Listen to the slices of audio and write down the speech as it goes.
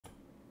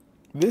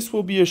This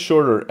will be a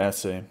shorter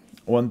essay,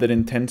 one that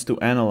intends to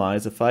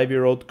analyze a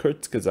 5-year-old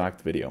Kurzgesagt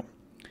video.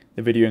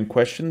 The video in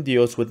question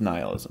deals with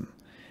nihilism,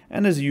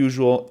 and as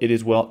usual, it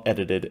is well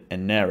edited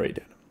and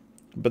narrated.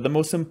 But the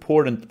most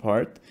important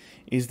part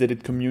is that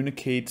it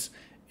communicates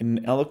in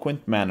an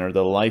eloquent manner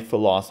the life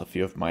philosophy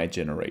of my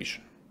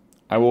generation.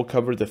 I will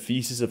cover the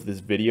thesis of this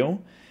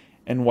video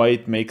and why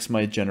it makes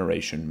my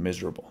generation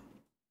miserable.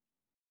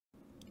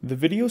 The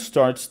video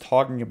starts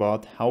talking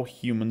about how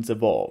humans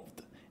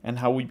evolved and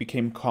how we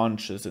became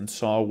conscious and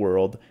saw a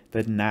world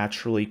that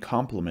naturally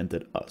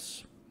complemented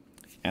us.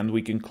 And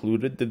we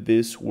concluded that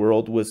this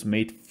world was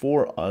made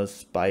for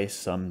us by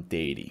some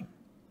deity.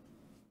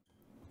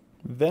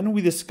 Then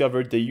we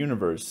discovered the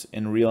universe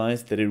and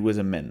realized that it was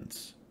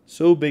immense,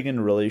 so big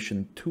in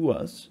relation to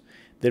us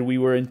that we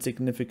were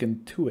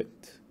insignificant to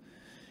it,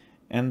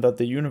 and that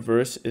the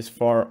universe is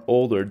far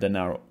older than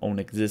our own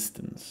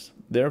existence.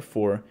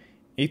 Therefore,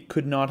 it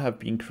could not have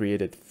been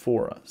created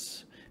for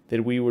us,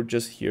 that we were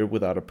just here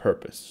without a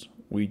purpose.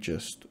 We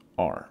just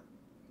are.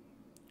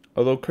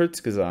 Although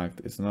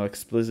Kurzgesagt is not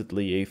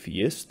explicitly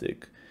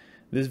atheistic,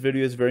 this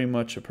video is very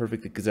much a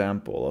perfect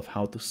example of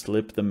how to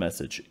slip the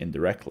message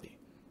indirectly.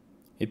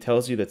 It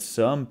tells you that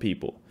some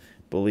people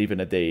believe in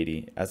a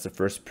deity as the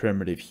first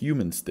primitive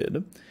humans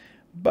did,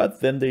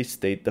 but then they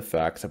state the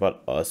facts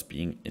about us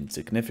being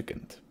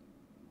insignificant.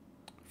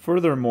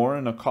 Furthermore,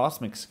 on a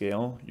cosmic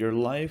scale, your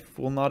life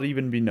will not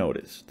even be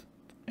noticed,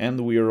 and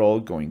we are all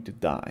going to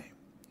die.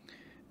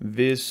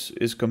 This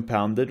is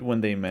compounded when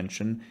they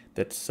mention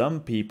that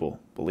some people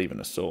believe in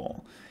a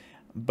soul,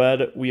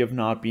 but we have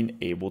not been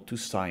able to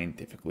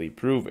scientifically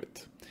prove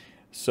it.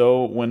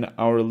 So when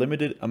our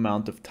limited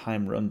amount of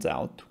time runs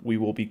out, we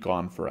will be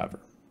gone forever.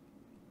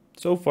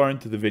 So far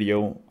into the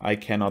video, I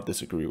cannot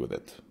disagree with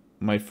it.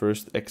 My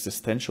first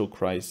existential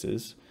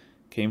crisis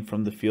came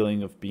from the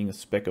feeling of being a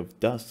speck of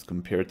dust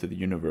compared to the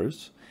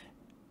universe,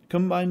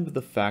 combined with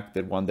the fact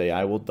that one day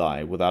I will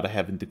die without a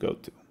heaven to go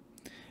to.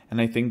 And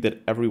I think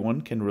that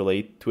everyone can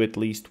relate to at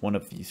least one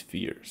of these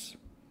fears.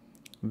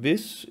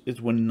 This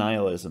is when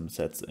nihilism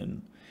sets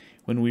in,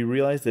 when we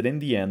realize that in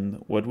the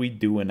end, what we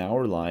do in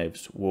our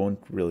lives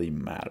won't really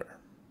matter.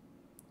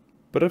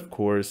 But of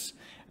course,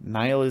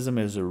 nihilism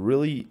is a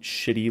really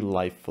shitty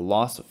life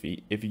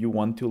philosophy if you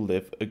want to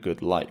live a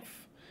good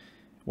life.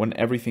 When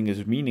everything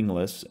is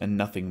meaningless and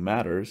nothing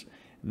matters,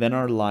 then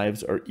our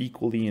lives are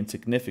equally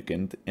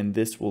insignificant, and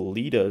this will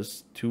lead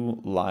us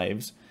to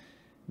lives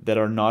that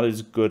are not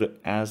as good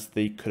as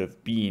they could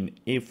have been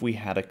if we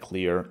had a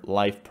clear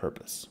life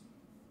purpose.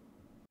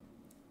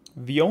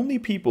 The only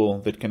people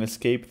that can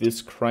escape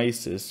this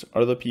crisis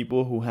are the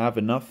people who have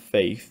enough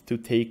faith to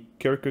take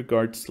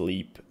Kierkegaard's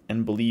leap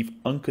and believe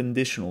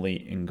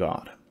unconditionally in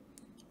God.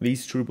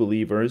 These true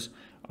believers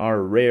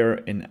are rare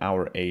in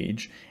our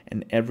age,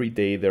 and every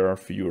day there are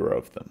fewer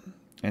of them.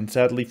 And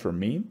sadly for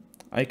me,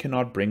 I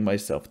cannot bring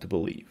myself to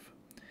believe.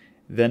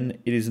 Then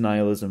it is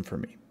nihilism for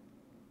me.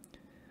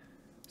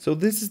 So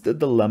this is the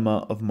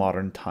dilemma of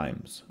modern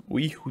times.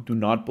 We who do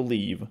not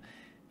believe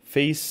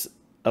face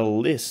a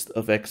list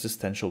of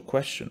existential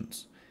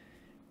questions.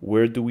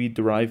 Where do we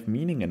derive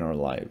meaning in our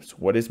lives?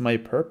 What is my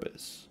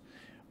purpose?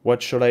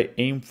 What should I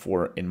aim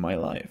for in my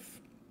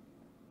life?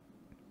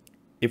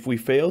 If we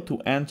fail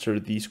to answer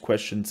these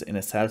questions in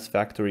a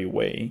satisfactory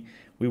way,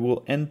 we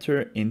will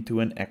enter into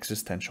an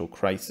existential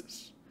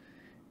crisis.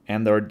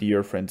 And our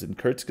dear friends in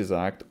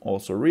Kurzgesagt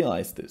also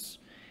realize this,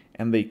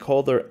 and they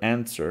call their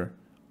answer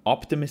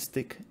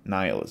optimistic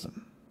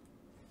nihilism.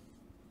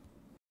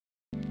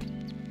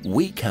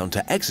 We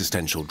counter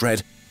existential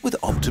dread with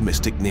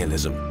optimistic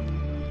nihilism.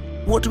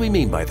 What do we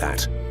mean by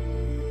that?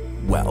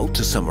 Well,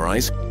 to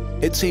summarize,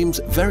 it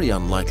seems very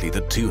unlikely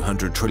that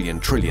 200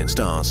 trillion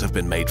stars have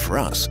been made for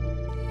us.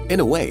 In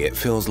a way, it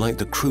feels like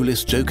the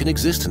cruelest joke in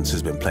existence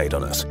has been played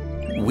on us.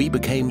 We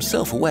became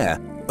self-aware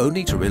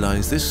only to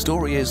realize this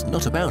story is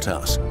not about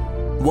us.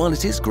 While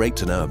it is great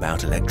to know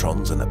about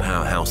electrons and the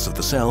powerhouse of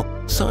the cell,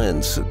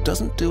 science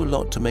doesn't do a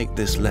lot to make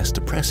this less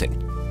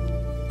depressing.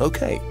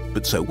 Okay,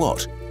 but so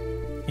what?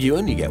 You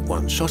only get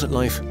one shot at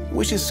life,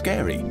 which is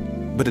scary,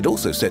 but it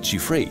also sets you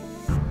free.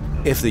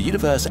 If the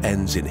universe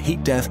ends in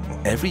heat death,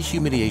 every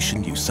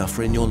humiliation you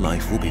suffer in your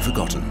life will be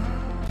forgotten.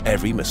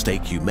 Every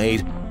mistake you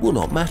made will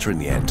not matter in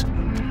the end.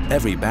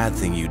 Every bad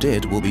thing you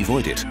did will be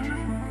voided.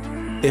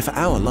 If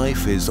our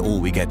life is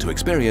all we get to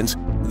experience,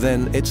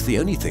 then it's the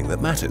only thing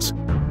that matters.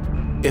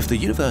 If the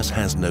universe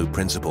has no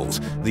principles,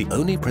 the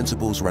only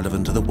principles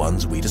relevant are the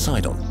ones we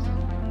decide on.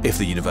 If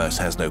the universe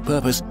has no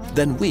purpose,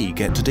 then we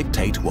get to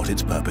dictate what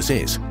its purpose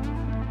is.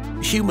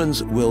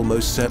 Humans will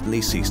most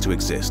certainly cease to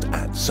exist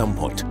at some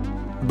point.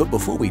 But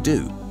before we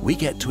do, we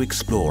get to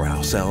explore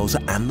ourselves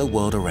and the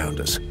world around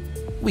us.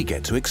 We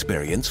get to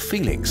experience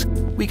feelings.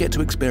 We get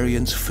to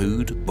experience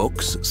food,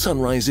 books,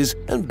 sunrises,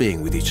 and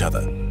being with each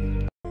other.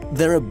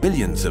 There are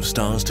billions of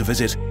stars to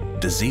visit,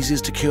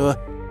 diseases to cure,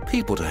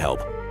 people to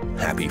help,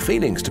 happy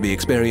feelings to be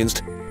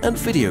experienced, and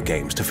video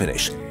games to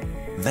finish.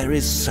 There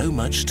is so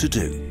much to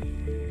do.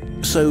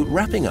 So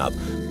wrapping up,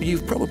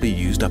 you've probably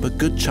used up a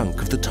good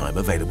chunk of the time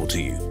available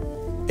to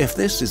you. If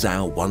this is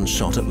our one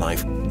shot at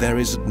life, there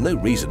is no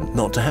reason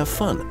not to have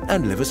fun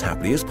and live as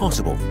happily as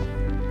possible.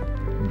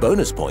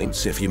 Bonus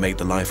points if you make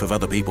the life of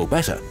other people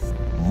better.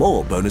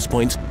 More bonus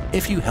points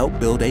if you help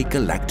build a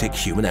galactic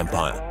human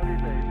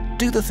empire.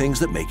 Do the things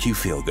that make you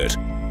feel good.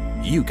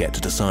 You get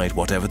to decide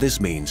whatever this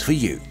means for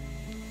you.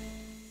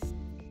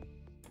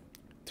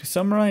 To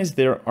summarize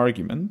their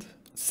argument,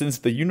 since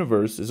the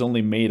universe is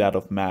only made out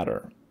of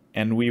matter,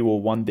 and we will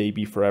one day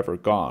be forever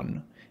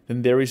gone,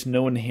 then there is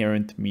no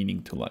inherent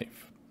meaning to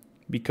life.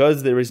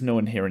 Because there is no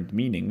inherent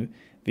meaning,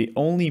 the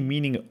only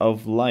meaning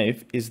of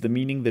life is the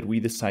meaning that we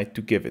decide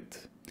to give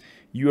it.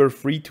 You are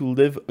free to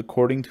live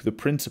according to the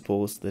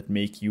principles that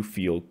make you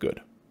feel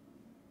good.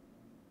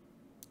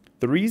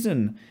 The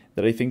reason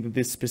that I think that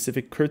this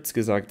specific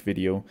Kurzgesagt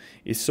video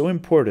is so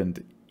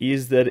important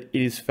is that it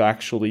is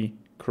factually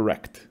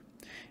correct.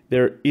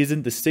 There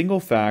isn't a single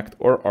fact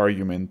or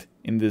argument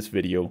in this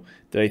video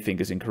that I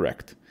think is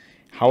incorrect.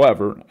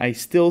 However, I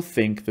still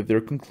think that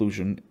their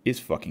conclusion is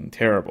fucking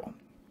terrible.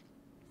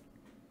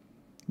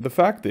 The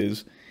fact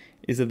is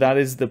that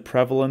is the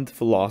prevalent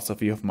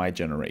philosophy of my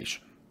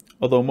generation.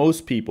 Although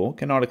most people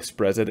cannot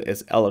express it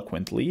as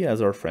eloquently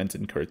as our friends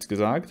in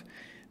Kurzgesagt,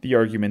 the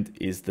argument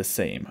is the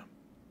same.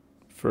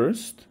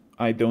 First,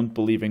 I don't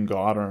believe in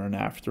God or an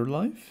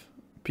afterlife.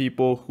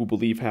 People who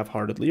believe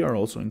half-heartedly are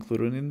also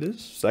included in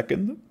this.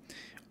 Second,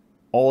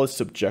 all is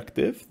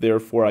subjective,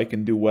 therefore I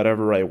can do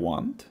whatever I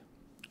want.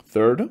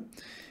 Third,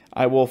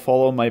 I will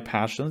follow my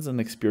passions and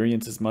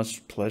experience as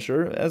much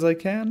pleasure as I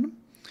can.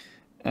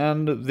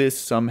 And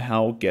this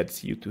somehow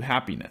gets you to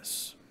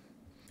happiness.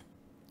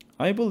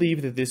 I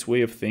believe that this way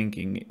of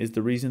thinking is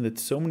the reason that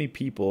so many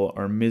people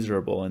are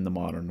miserable in the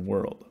modern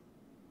world.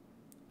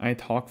 I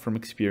talk from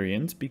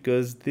experience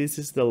because this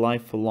is the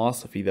life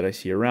philosophy that I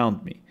see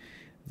around me,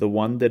 the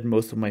one that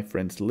most of my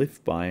friends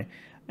live by,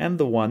 and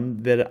the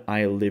one that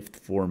I lived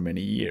for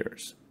many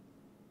years.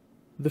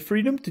 The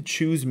freedom to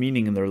choose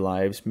meaning in their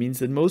lives means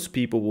that most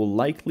people will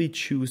likely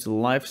choose a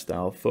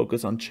lifestyle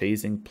focused on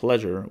chasing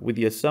pleasure with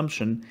the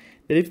assumption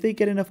that if they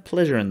get enough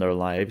pleasure in their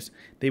lives,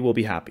 they will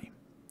be happy.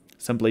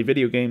 Some play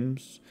video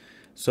games,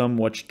 some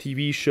watch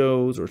TV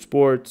shows or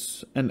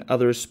sports, and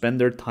others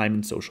spend their time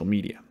in social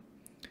media.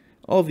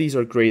 All of these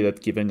are great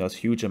at giving us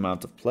huge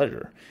amounts of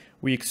pleasure.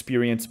 We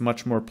experience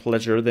much more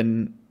pleasure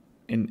than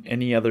in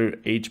any other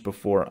age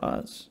before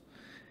us.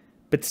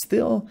 But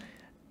still,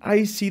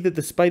 I see that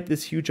despite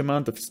this huge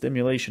amount of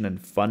stimulation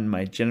and fun,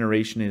 my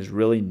generation is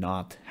really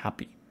not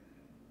happy.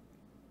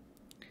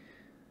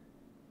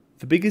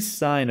 The biggest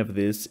sign of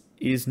this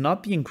is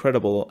not the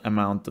incredible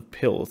amount of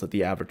pills that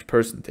the average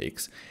person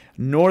takes,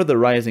 nor the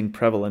rising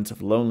prevalence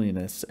of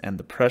loneliness and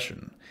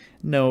depression.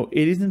 No,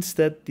 it is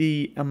instead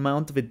the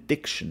amount of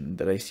addiction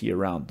that I see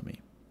around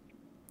me.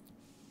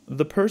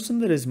 The person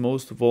that is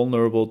most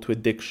vulnerable to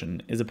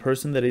addiction is a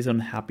person that is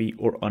unhappy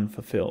or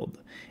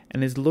unfulfilled,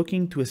 and is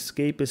looking to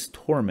escape his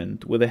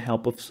torment with the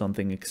help of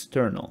something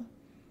external.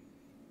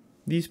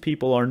 These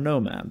people are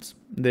nomads.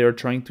 They are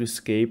trying to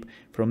escape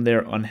from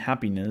their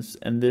unhappiness,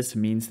 and this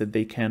means that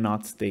they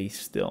cannot stay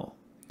still.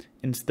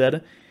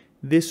 Instead,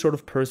 this sort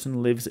of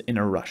person lives in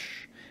a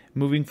rush,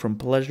 moving from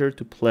pleasure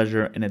to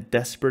pleasure in a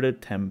desperate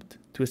attempt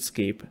to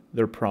escape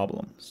their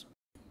problems.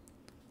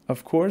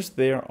 Of course,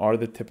 there are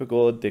the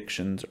typical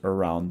addictions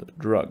around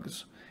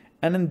drugs,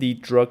 and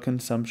indeed drug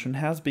consumption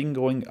has been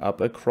going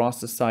up across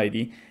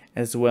society,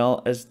 as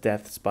well as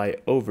deaths by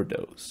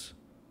overdose.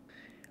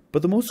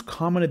 But the most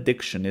common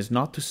addiction is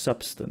not to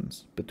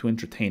substance, but to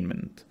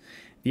entertainment.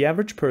 The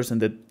average person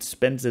that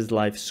spends his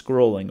life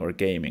scrolling or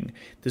gaming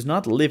does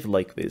not live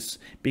like this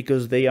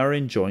because they are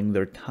enjoying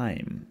their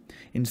time.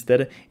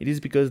 Instead, it is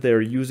because they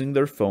are using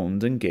their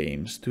phones and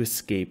games to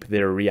escape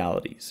their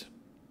realities.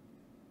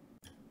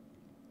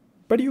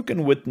 But you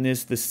can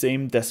witness the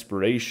same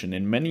desperation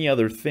in many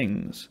other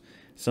things.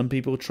 Some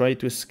people try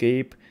to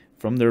escape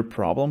from their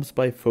problems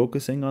by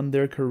focusing on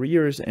their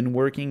careers and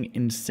working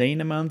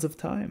insane amounts of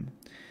time.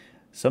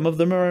 Some of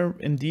them are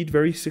indeed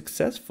very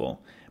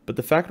successful, but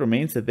the fact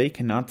remains that they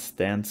cannot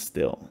stand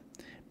still.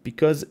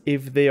 Because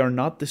if they are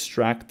not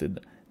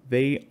distracted,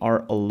 they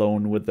are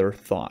alone with their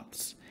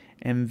thoughts,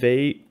 and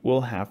they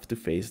will have to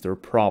face their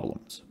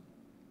problems.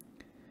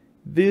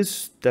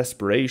 This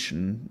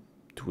desperation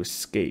to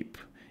escape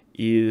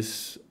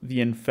is the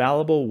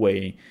infallible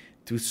way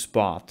to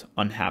spot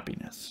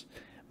unhappiness.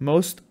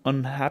 Most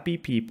unhappy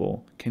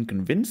people can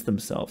convince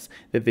themselves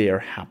that they are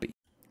happy.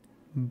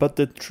 But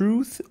the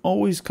truth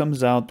always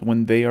comes out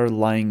when they are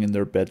lying in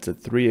their beds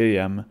at 3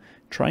 a.m.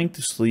 trying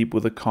to sleep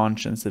with a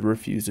conscience that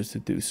refuses to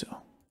do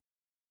so.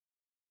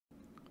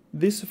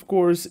 This, of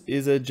course,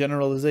 is a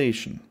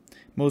generalization.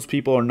 Most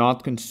people are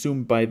not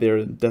consumed by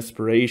their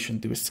desperation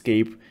to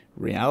escape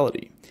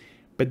reality.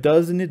 But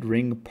doesn't it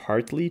ring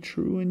partly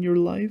true in your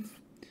life?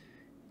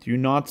 Do you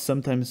not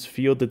sometimes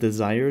feel the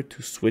desire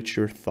to switch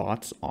your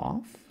thoughts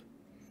off?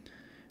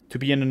 To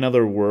be in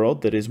another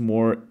world that is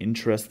more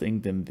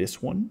interesting than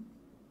this one?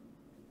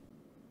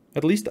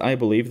 At least I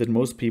believe that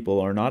most people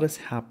are not as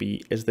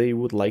happy as they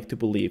would like to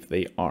believe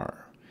they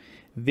are.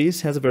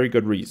 This has a very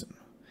good reason.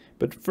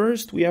 But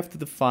first, we have to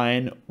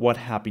define what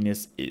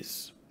happiness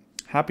is.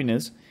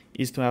 Happiness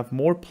is to have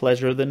more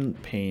pleasure than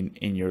pain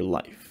in your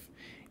life.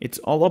 It's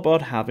all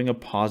about having a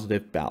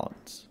positive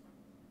balance.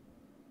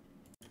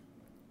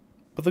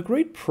 But the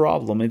great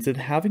problem is that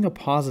having a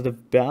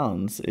positive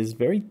balance is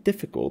very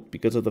difficult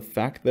because of the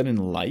fact that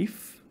in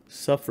life,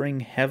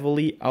 suffering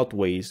heavily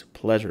outweighs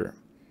pleasure.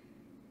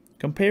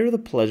 Compare the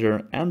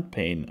pleasure and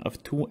pain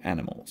of two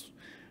animals,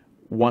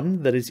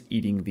 one that is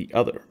eating the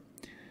other.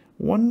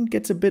 One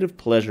gets a bit of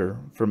pleasure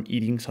from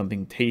eating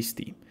something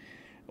tasty,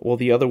 while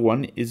the other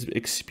one is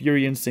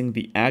experiencing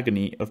the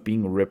agony of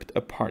being ripped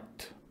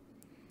apart.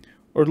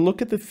 Or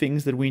look at the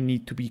things that we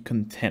need to be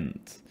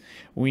content.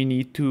 We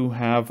need to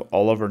have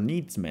all of our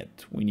needs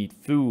met. We need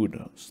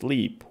food,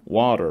 sleep,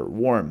 water,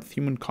 warmth,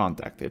 human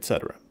contact,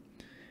 etc.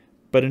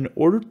 But in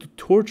order to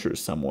torture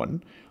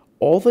someone,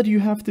 all that you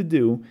have to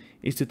do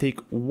is to take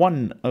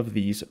one of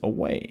these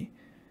away.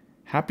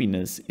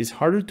 Happiness is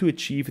harder to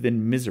achieve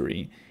than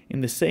misery in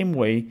the same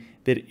way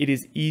that it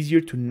is easier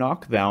to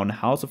knock down a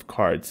house of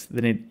cards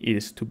than it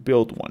is to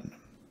build one.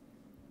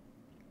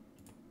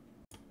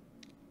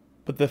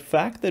 But the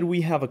fact that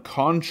we have a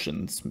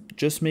conscience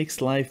just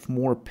makes life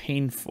more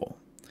painful,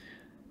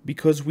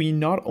 because we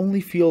not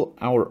only feel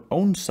our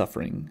own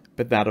suffering,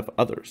 but that of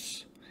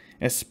others,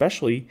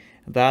 especially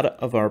that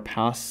of our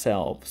past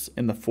selves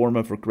in the form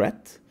of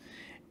regret,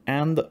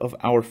 and of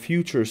our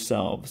future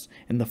selves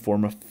in the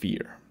form of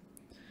fear.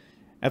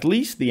 At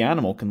least the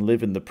animal can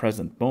live in the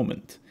present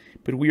moment,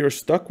 but we are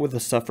stuck with the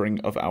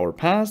suffering of our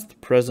past,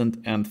 present,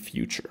 and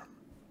future.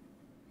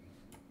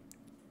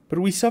 But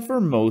we suffer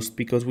most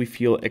because we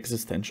feel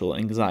existential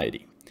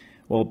anxiety,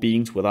 while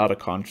beings without a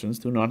conscience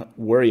do not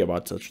worry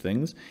about such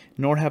things,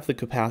 nor have the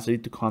capacity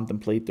to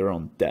contemplate their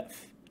own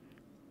death.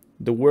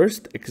 The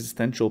worst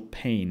existential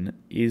pain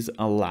is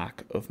a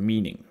lack of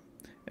meaning.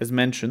 As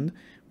mentioned,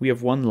 we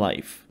have one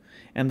life,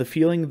 and the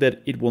feeling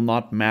that it will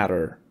not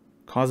matter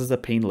causes a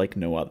pain like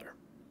no other.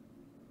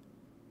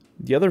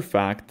 The other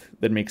fact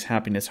that makes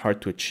happiness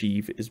hard to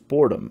achieve is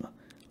boredom.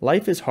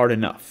 Life is hard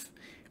enough.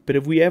 But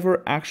if we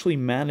ever actually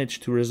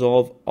manage to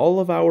resolve all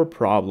of our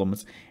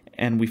problems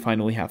and we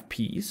finally have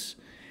peace,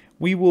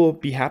 we will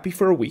be happy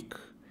for a week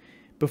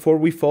before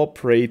we fall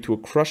prey to a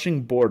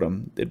crushing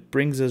boredom that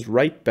brings us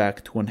right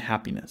back to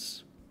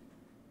unhappiness.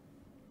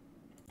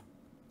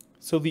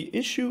 So the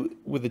issue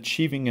with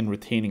achieving and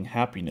retaining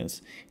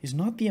happiness is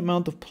not the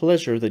amount of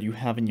pleasure that you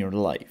have in your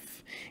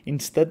life.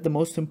 Instead, the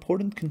most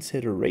important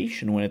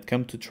consideration when it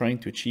comes to trying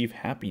to achieve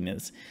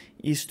happiness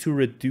is to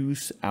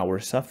reduce our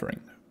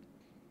suffering.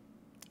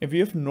 If you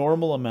have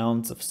normal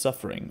amounts of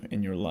suffering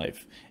in your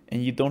life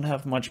and you don't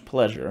have much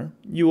pleasure,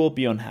 you will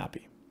be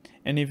unhappy.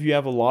 And if you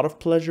have a lot of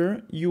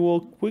pleasure, you will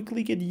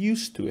quickly get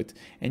used to it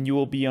and you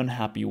will be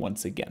unhappy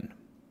once again.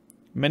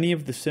 Many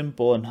of the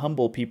simple and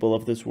humble people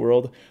of this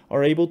world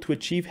are able to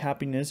achieve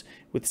happiness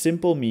with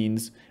simple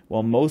means,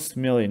 while most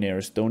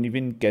millionaires don't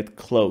even get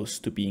close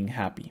to being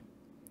happy.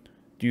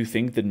 Do you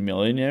think that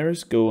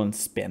millionaires go on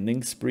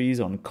spending sprees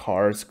on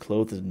cars,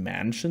 clothes, and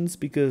mansions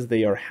because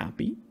they are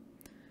happy?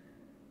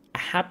 A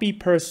happy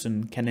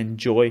person can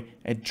enjoy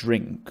a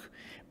drink,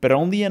 but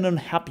only an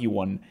unhappy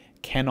one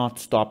cannot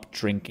stop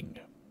drinking.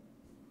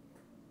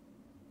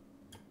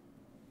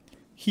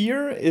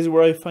 Here is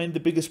where I find the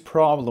biggest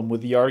problem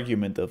with the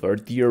argument of our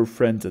dear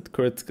friends at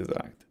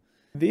Kurzgesagt.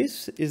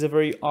 This is a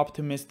very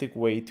optimistic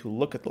way to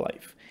look at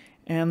life,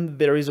 and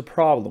there is a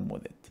problem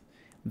with it.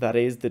 That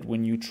is that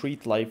when you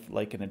treat life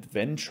like an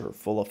adventure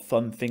full of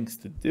fun things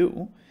to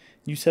do,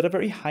 you set a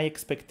very high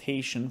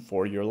expectation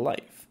for your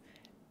life.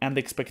 And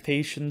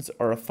expectations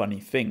are a funny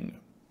thing.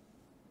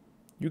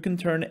 You can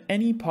turn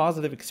any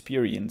positive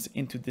experience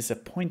into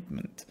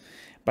disappointment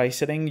by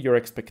setting your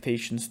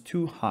expectations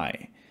too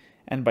high,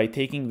 and by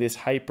taking this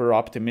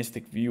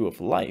hyper-optimistic view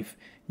of life,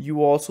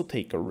 you also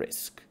take a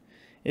risk.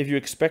 If you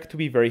expect to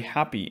be very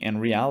happy and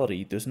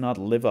reality does not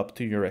live up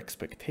to your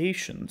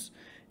expectations,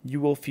 you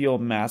will feel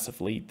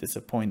massively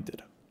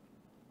disappointed.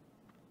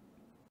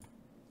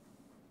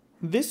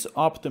 This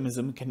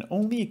optimism can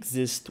only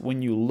exist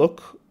when you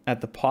look at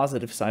the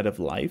positive side of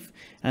life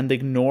and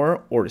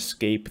ignore or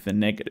escape the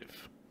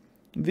negative.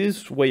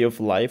 This way of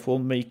life will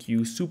make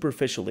you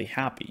superficially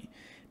happy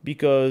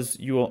because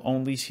you will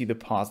only see the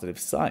positive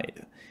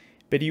side.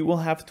 But you will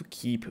have to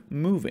keep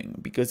moving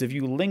because if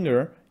you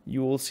linger,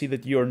 you will see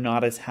that you're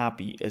not as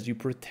happy as you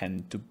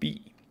pretend to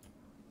be.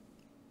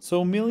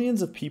 So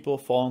millions of people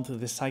fall into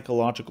this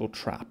psychological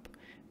trap.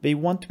 They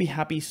want to be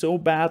happy so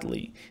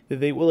badly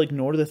that they will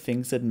ignore the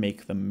things that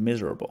make them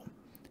miserable.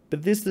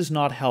 But this does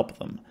not help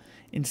them.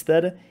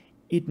 Instead,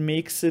 it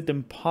makes it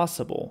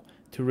impossible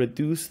to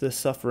reduce the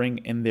suffering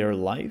in their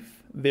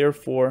life.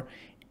 Therefore,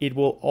 it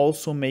will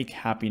also make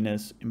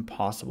happiness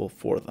impossible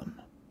for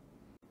them.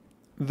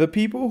 The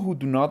people who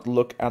do not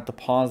look at the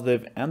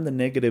positive and the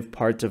negative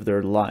parts of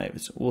their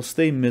lives will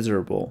stay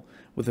miserable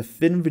with a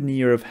thin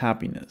veneer of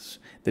happiness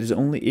that is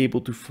only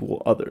able to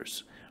fool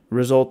others,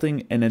 resulting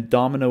in a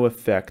domino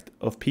effect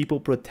of people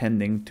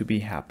pretending to be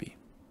happy.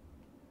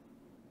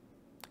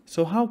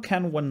 So how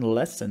can one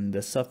lessen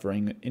the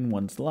suffering in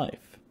one's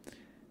life?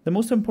 The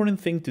most important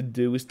thing to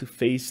do is to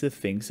face the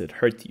things that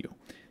hurt you,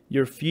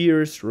 your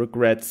fears,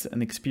 regrets,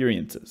 and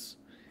experiences.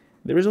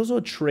 There is also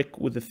a trick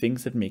with the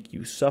things that make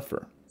you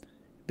suffer.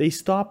 They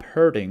stop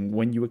hurting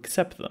when you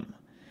accept them.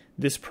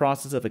 This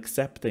process of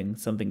accepting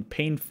something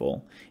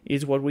painful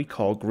is what we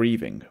call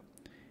grieving.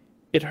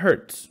 It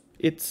hurts,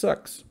 it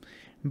sucks,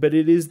 but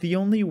it is the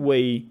only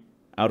way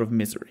out of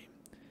misery.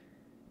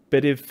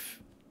 But if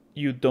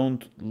you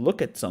don't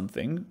look at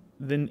something,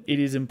 then it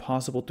is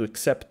impossible to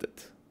accept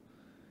it.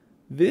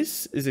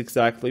 This is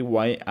exactly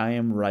why I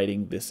am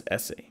writing this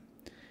essay.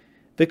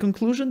 The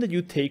conclusion that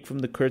you take from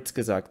the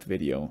Kurzgesagt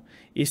video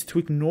is to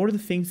ignore the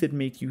things that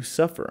make you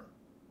suffer,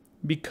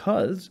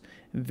 because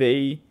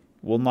they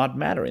will not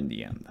matter in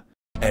the end.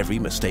 Every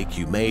mistake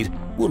you made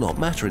will not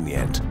matter in the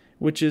end.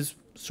 Which is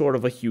sort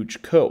of a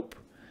huge cope.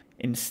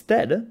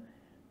 Instead,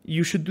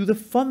 you should do the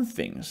fun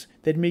things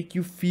that make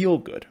you feel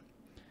good.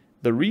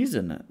 The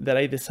reason that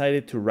I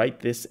decided to write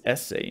this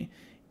essay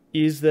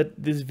is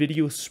that this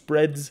video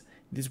spreads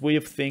this way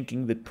of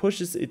thinking that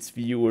pushes its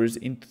viewers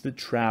into the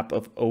trap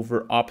of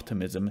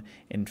over-optimism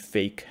and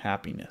fake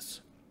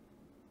happiness.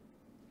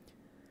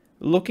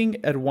 Looking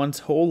at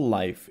one's whole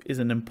life is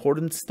an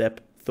important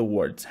step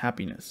towards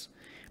happiness,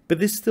 but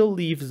this still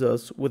leaves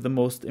us with the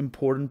most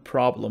important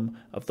problem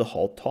of the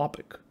whole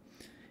topic.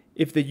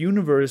 If the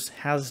universe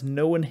has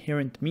no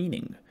inherent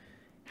meaning,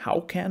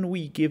 how can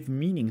we give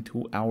meaning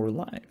to our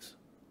lives?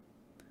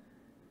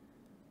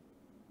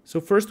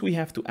 So first we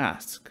have to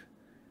ask,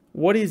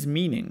 what is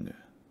meaning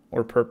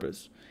or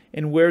purpose,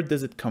 and where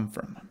does it come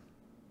from?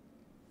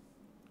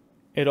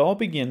 It all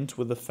begins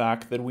with the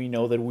fact that we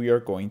know that we are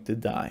going to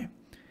die.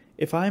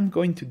 If I am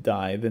going to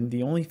die, then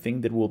the only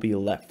thing that will be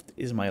left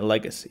is my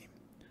legacy.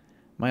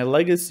 My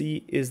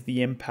legacy is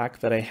the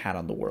impact that I had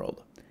on the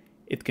world.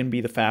 It can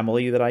be the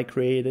family that I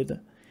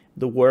created,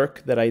 the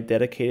work that I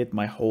dedicated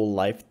my whole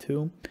life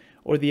to,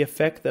 or the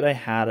effect that I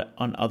had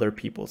on other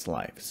people's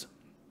lives.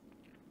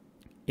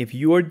 If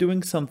you are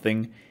doing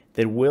something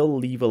that will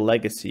leave a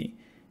legacy,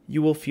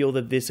 you will feel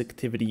that this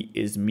activity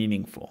is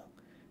meaningful.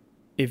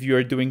 If you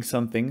are doing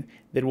something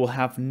that will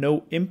have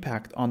no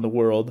impact on the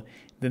world,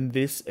 then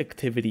this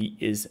activity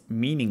is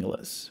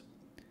meaningless.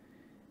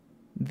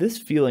 This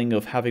feeling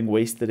of having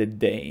wasted a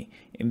day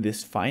in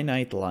this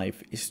finite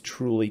life is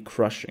truly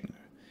crushing.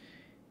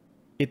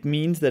 It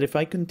means that if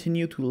I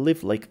continue to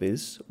live like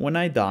this, when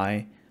I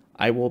die,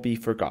 I will be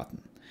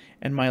forgotten,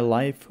 and my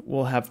life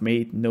will have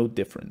made no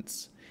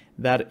difference,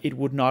 that it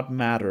would not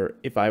matter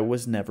if I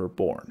was never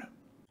born.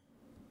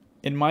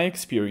 In my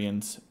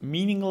experience,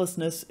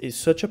 meaninglessness is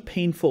such a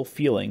painful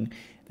feeling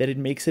that it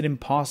makes it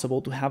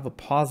impossible to have a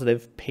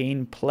positive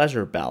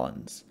pain-pleasure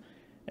balance.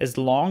 As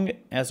long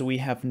as we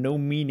have no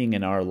meaning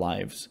in our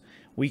lives,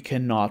 we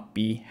cannot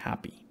be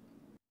happy.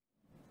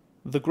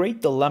 The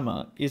great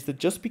dilemma is that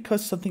just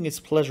because something is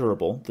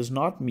pleasurable does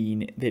not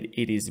mean that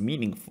it is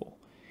meaningful.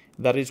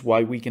 That is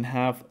why we can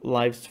have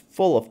lives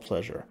full of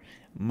pleasure,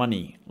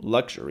 money,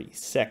 luxury,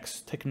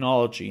 sex,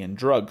 technology, and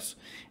drugs,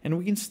 and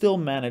we can still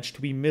manage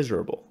to be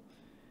miserable.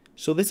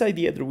 So this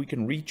idea that we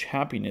can reach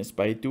happiness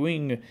by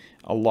doing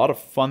a lot of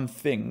fun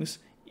things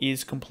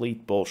is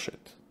complete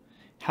bullshit.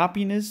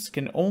 Happiness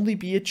can only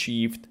be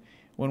achieved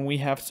when we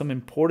have some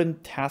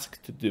important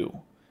task to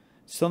do,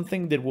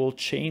 something that will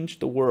change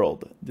the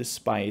world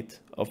despite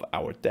of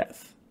our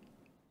death.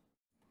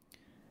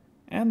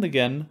 And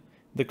again,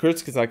 the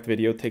Kurzgesagt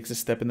video takes a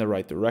step in the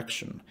right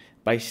direction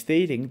by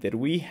stating that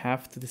we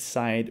have to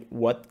decide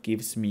what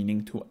gives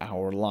meaning to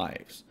our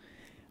lives.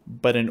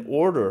 But in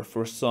order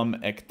for some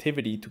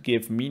activity to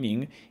give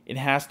meaning, it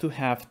has to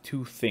have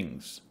two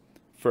things.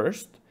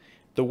 First,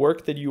 the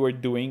work that you are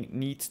doing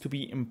needs to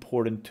be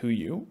important to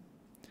you.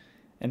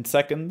 And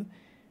second,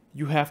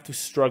 you have to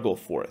struggle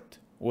for it.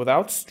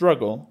 Without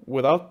struggle,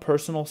 without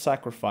personal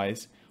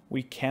sacrifice,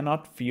 we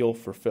cannot feel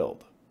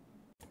fulfilled.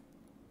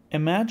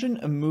 Imagine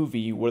a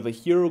movie where the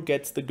hero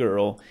gets the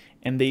girl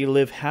and they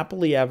live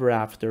happily ever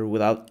after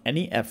without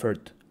any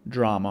effort,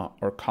 drama,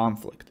 or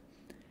conflict.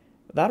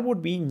 That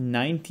would be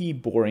 90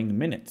 boring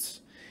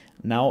minutes.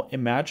 Now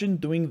imagine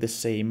doing the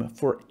same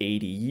for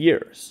 80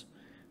 years.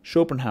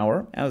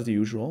 Schopenhauer, as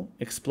usual,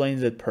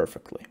 explains it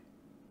perfectly.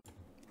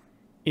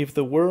 If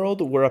the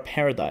world were a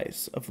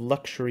paradise of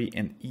luxury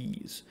and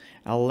ease,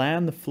 a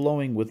land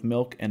flowing with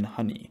milk and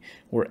honey,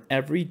 where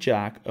every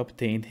Jack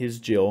obtained his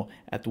Jill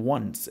at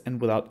once and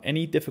without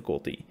any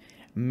difficulty,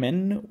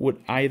 men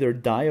would either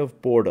die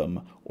of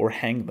boredom or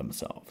hang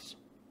themselves.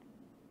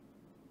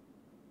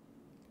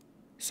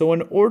 So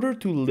in order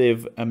to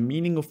live a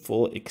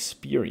meaningful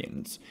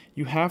experience,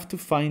 you have to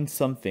find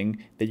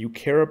something that you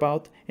care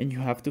about and you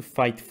have to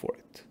fight for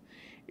it.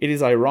 It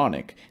is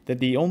ironic that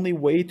the only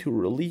way to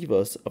relieve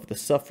us of the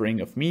suffering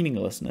of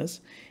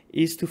meaninglessness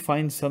is to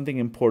find something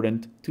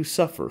important to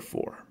suffer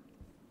for.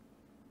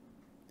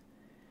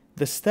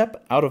 The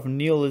step out of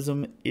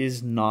nihilism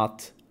is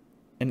not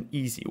an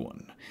easy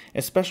one,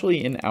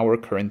 especially in our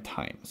current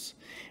times.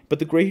 But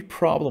the great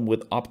problem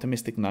with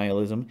optimistic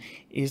nihilism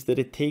is that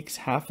it takes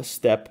half a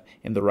step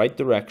in the right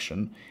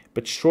direction,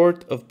 but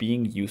short of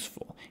being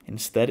useful.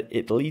 Instead,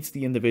 it leads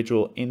the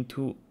individual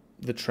into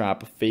the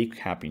trap of fake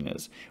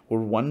happiness,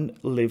 where one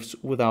lives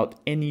without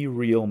any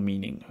real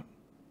meaning.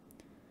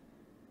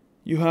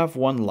 You have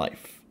one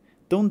life.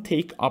 Don't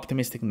take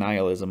optimistic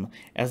nihilism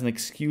as an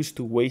excuse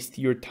to waste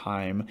your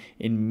time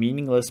in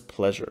meaningless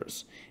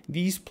pleasures.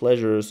 These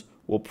pleasures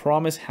will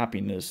promise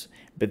happiness,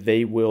 but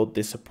they will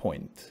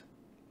disappoint.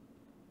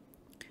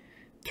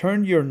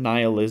 Turn your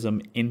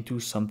nihilism into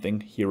something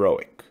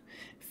heroic.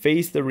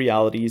 Face the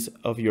realities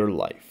of your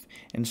life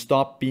and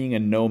stop being a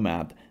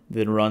nomad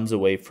that runs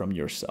away from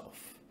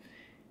yourself.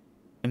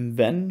 And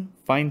then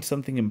find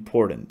something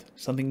important,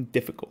 something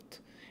difficult,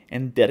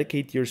 and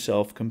dedicate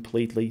yourself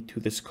completely to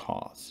this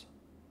cause.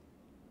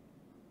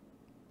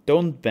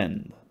 Don't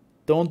bend.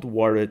 Don't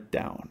water it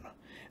down.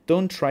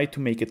 Don't try to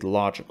make it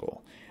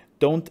logical.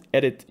 Don't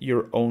edit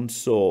your own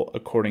soul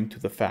according to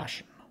the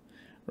fashion.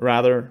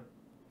 Rather,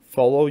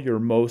 follow your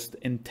most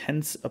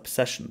intense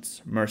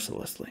obsessions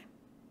mercilessly.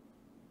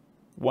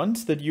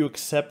 Once that you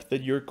accept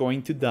that you're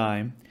going to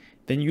die,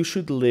 then you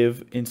should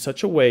live in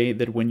such a way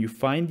that when you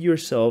find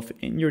yourself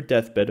in your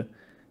deathbed,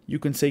 you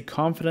can say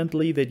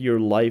confidently that your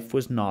life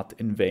was not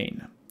in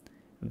vain.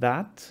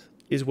 That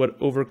is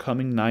what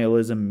overcoming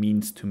nihilism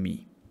means to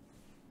me.